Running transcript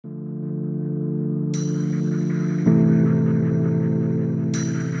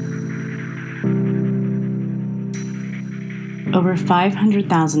Over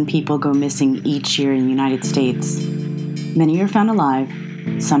 500,000 people go missing each year in the United States. Many are found alive,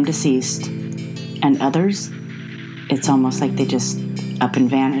 some deceased, and others, it's almost like they just up and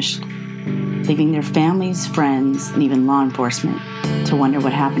vanished, leaving their families, friends, and even law enforcement to wonder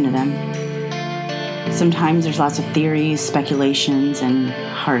what happened to them. Sometimes there's lots of theories, speculations, and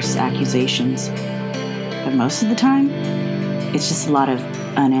harsh accusations. But most of the time, it's just a lot of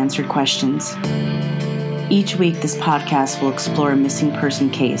unanswered questions. Each week, this podcast will explore a missing person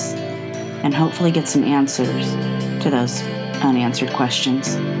case and hopefully get some answers to those unanswered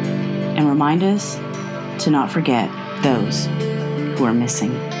questions and remind us to not forget those who are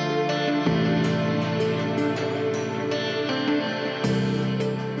missing.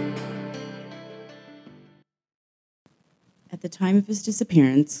 At the time of his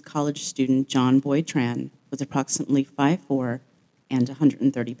disappearance, college student John Bui Tran was approximately 5'4" and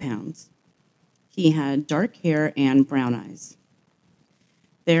 130 pounds. He had dark hair and brown eyes.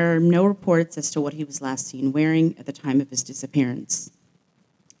 There are no reports as to what he was last seen wearing at the time of his disappearance.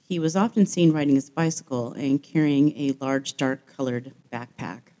 He was often seen riding his bicycle and carrying a large dark-colored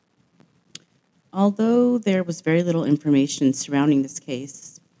backpack. Although there was very little information surrounding this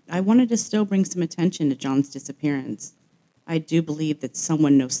case, I wanted to still bring some attention to John's disappearance. I do believe that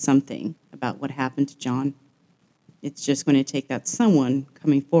someone knows something about what happened to John. It's just going to take that someone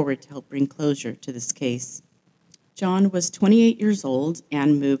coming forward to help bring closure to this case. John was 28 years old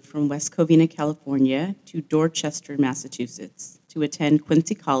and moved from West Covina, California to Dorchester, Massachusetts to attend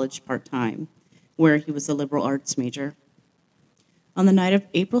Quincy College part-time, where he was a liberal arts major. On the night of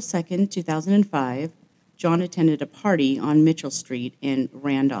April 2nd, 2005, John attended a party on Mitchell Street in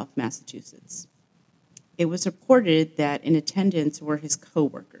Randolph, Massachusetts. It was reported that in attendance were his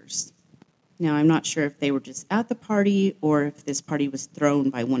co-workers. Now, I'm not sure if they were just at the party or if this party was thrown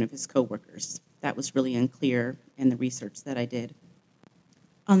by one of his coworkers. That was really unclear in the research that I did.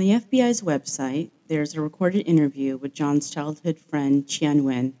 On the FBI's website, there's a recorded interview with John's childhood friend, Qian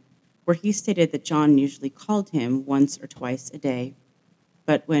Wen, where he stated that John usually called him once or twice a day.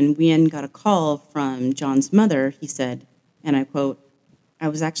 But when Wen got a call from John's mother, he said, and I quote, "I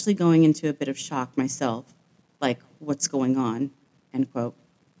was actually going into a bit of shock myself, like, what's going on?" End quote.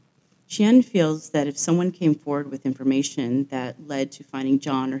 Qian feels that if someone came forward with information that led to finding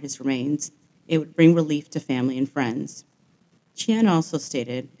John or his remains, it would bring relief to family and friends. Qian also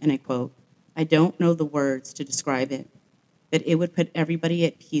stated, and I quote, "I don't know the words to describe it, but it would put everybody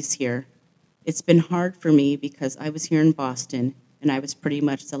at peace here. It's been hard for me because I was here in Boston and I was pretty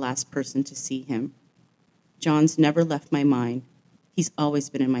much the last person to see him. John's never left my mind. He's always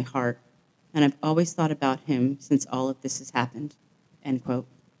been in my heart, and I've always thought about him since all of this has happened." End quote.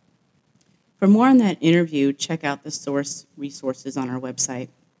 For more on that interview, check out the source resources on our website.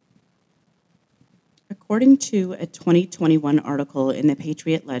 According to a 2021 article in the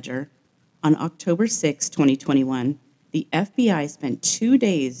Patriot Ledger, on October 6, 2021, the FBI spent 2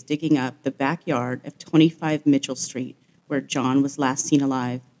 days digging up the backyard of 25 Mitchell Street, where John was last seen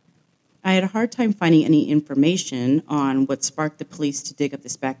alive. I had a hard time finding any information on what sparked the police to dig up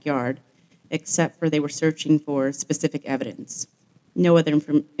this backyard, except for they were searching for specific evidence. No other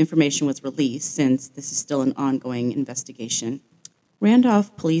information was released since this is still an ongoing investigation.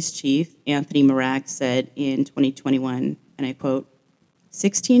 Randolph Police Chief Anthony Marag said in 2021, and I quote,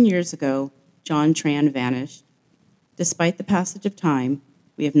 16 years ago, John Tran vanished. Despite the passage of time,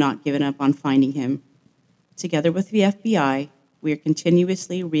 we have not given up on finding him. Together with the FBI, we are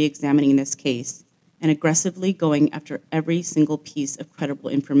continuously re-examining this case and aggressively going after every single piece of credible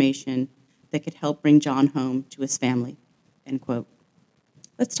information that could help bring John home to his family, end quote.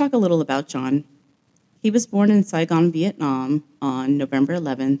 Let's talk a little about John. He was born in Saigon, Vietnam on November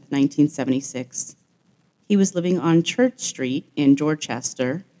 11, 1976. He was living on Church Street in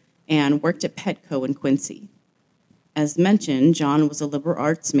Dorchester and worked at Petco in Quincy. As mentioned, John was a liberal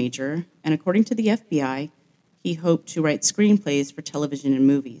arts major, and according to the FBI, he hoped to write screenplays for television and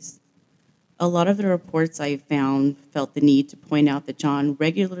movies. A lot of the reports I found felt the need to point out that John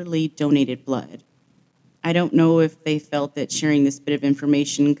regularly donated blood. I don't know if they felt that sharing this bit of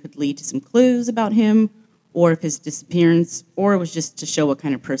information could lead to some clues about him, or if his disappearance, or it was just to show what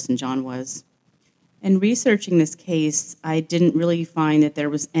kind of person John was. In researching this case, I didn't really find that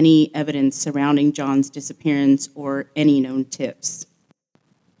there was any evidence surrounding John's disappearance or any known tips.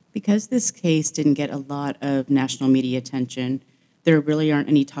 Because this case didn't get a lot of national media attention, there really aren't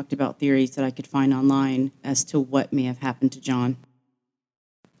any talked about theories that I could find online as to what may have happened to John.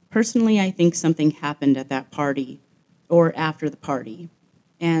 Personally, I think something happened at that party or after the party.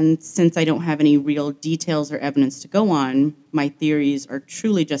 And since I don't have any real details or evidence to go on, my theories are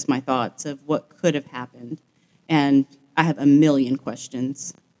truly just my thoughts of what could have happened. And I have a million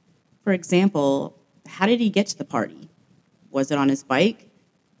questions. For example, how did he get to the party? Was it on his bike?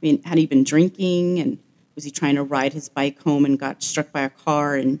 I mean, had he been drinking, and was he trying to ride his bike home and got struck by a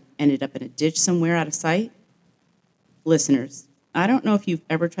car and ended up in a ditch somewhere out of sight? Listeners, I don't know if you've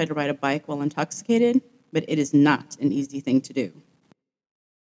ever tried to ride a bike while intoxicated, but it is not an easy thing to do.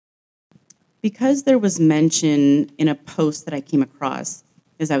 Because there was mention in a post that I came across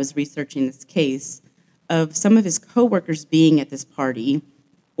as I was researching this case of some of his coworkers being at this party,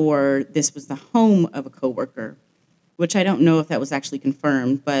 or this was the home of a coworker, which I don't know if that was actually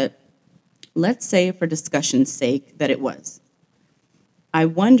confirmed, but let's say for discussion's sake that it was. I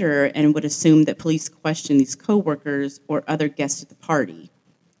wonder and would assume that police question these coworkers or other guests at the party.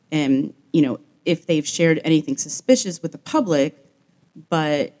 And, if they've shared anything suspicious with the public,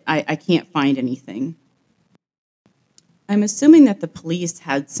 but I can't find anything. I'm assuming that the police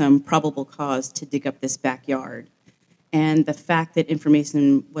had some probable cause to dig up this backyard. And the fact that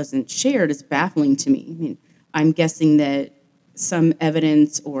information wasn't shared is baffling to me. I mean, I'm guessing that some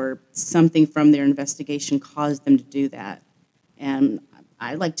evidence or something from their investigation caused them to do that. And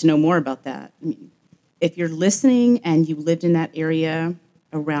I'd like to know more about that. I mean, if you're listening and you lived in that area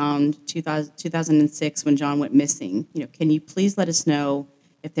around 2006 when John went missing, can you please let us know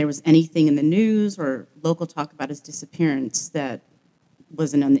if there was anything in the news or local talk about his disappearance that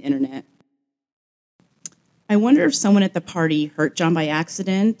wasn't on the internet? I wonder if someone at the party hurt John by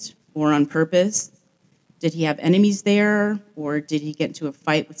accident or on purpose. Did he have enemies there, or did he get into a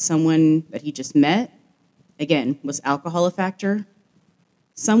fight with someone that he just met? Again, was alcohol a factor?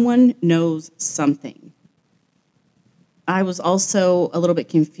 Someone knows something. I was also a little bit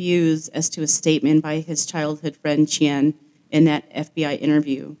confused as to a statement by his childhood friend Qian in that FBI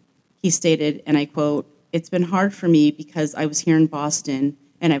interview. He stated, and I quote, "It's been hard for me because I was here in Boston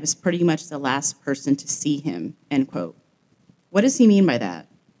and I was pretty much the last person to see him," end quote. What does he mean by that?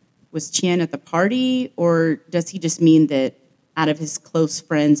 Was Qian at the party, or does he just mean that out of his close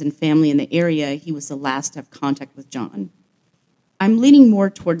friends and family in the area, he was the last to have contact with John? I'm leaning more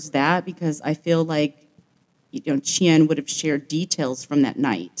towards that because I feel like Qian would have shared details from that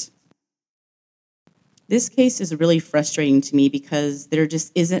night. This case is really frustrating to me because there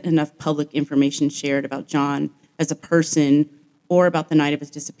just isn't enough public information shared about John as a person or about the night of his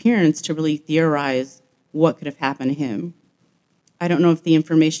disappearance to really theorize what could have happened to him. I don't know if the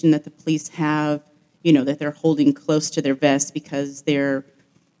information that the police have, that they're holding close to their vest because they're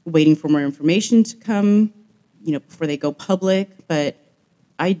waiting for more information to come, before they go public, but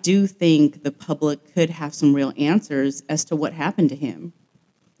I do think the public could have some real answers as to what happened to him.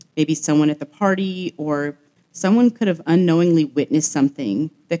 Maybe someone at the party or someone could have unknowingly witnessed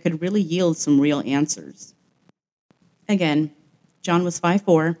something that could really yield some real answers. Again, John was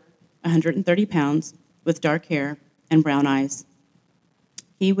 5'4", 130 pounds, with dark hair and brown eyes.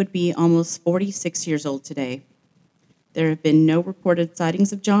 He would be almost 46 years old today. There have been no reported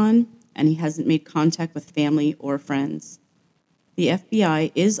sightings of John, and he hasn't made contact with family or friends. The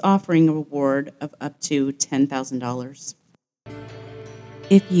FBI is offering a reward of up to $10,000.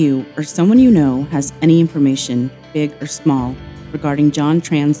 If you or someone you know has any information, big or small, regarding John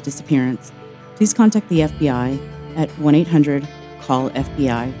Tran's disappearance, please contact the FBI at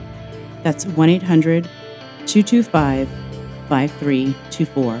 1-800-CALL-FBI. That's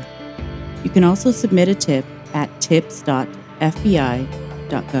 1-800-225-5324. You can also submit a tip at tips.fbi.gov.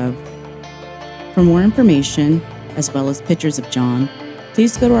 For more information, as well as pictures of John,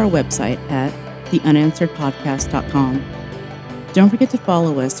 please go to our website at theunansweredpodcast.com. Don't forget to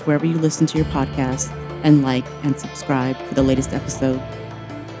follow us wherever you listen to your podcast and like and subscribe for the latest episode.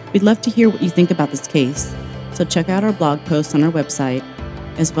 We'd love to hear what you think about this case, so check out our blog post on our website,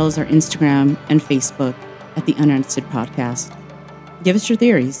 as well as our Instagram and Facebook at The Unanswered Podcast. Give us your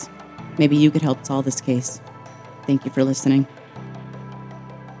theories. Maybe you could help solve this case. Thank you for listening.